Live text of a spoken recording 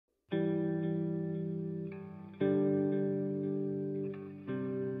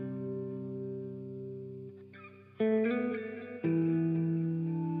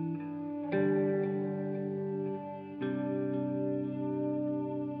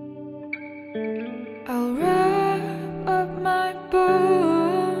I'll wrap up my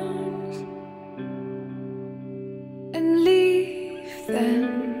bones and leave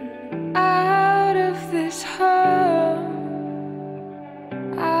them out of this home,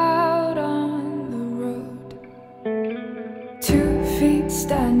 out on the road. 2 feet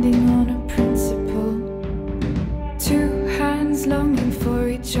standing on a principle, 2 hands longing for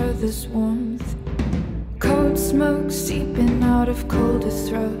each other's warmth, cold smoke seeping out of colder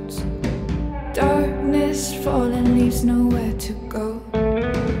throats. Darkness falling leaves nowhere to go,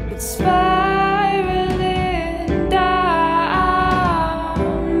 but spiraling down,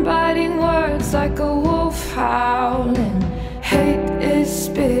 biting words like a wolf howling. Hate is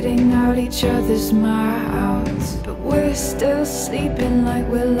spitting out each other's mouths, but we're still sleeping like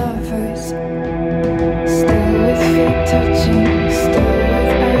we're lovers. Still with feet touching, still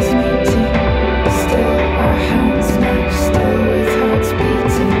with eyes meeting, still our hands match, still with hearts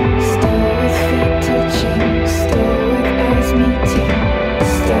beating. Still with feet touching, still with eyes meeting,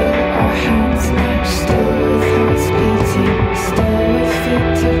 still our hands match, still with hearts beating. Still with feet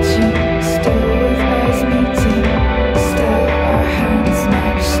touching, still with eyes meeting, still our hands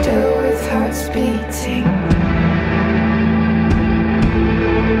match, still with hearts beating.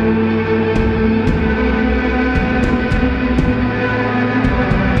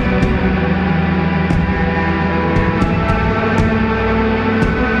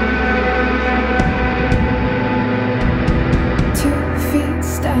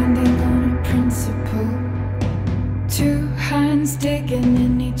 Standing on a principle, 2 hands digging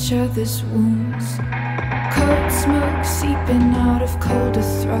in each other's wounds, cold smoke seeping out of colder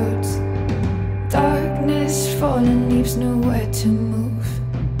throats. Darkness falling leaves nowhere to move,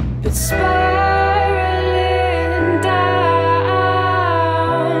 but spiraling down,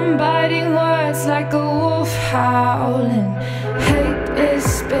 biting words like a wolf howling. Hate is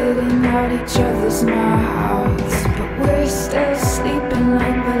spitting out each other's mouths, but we're still sleeping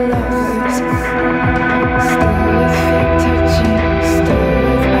like we're lovers. Still with feet touching, still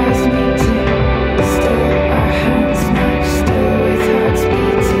with eyes meeting, still our hands match, still with hearts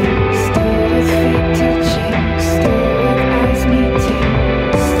beating. Still with feet touching, still with eyes meeting,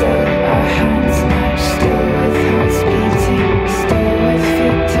 still our hands match, still with hearts beating. Still with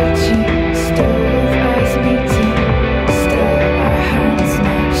feet touching, still with eyes meeting, still our hands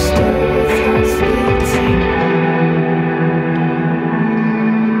match, still with hearts beating.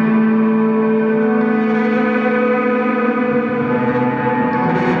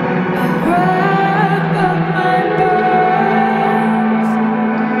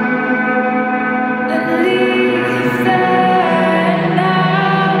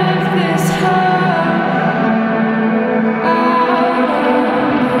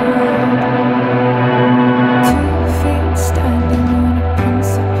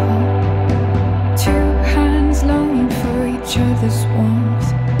 Other's warmth,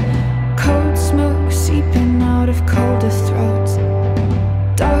 cold smoke seeping out of colder throats.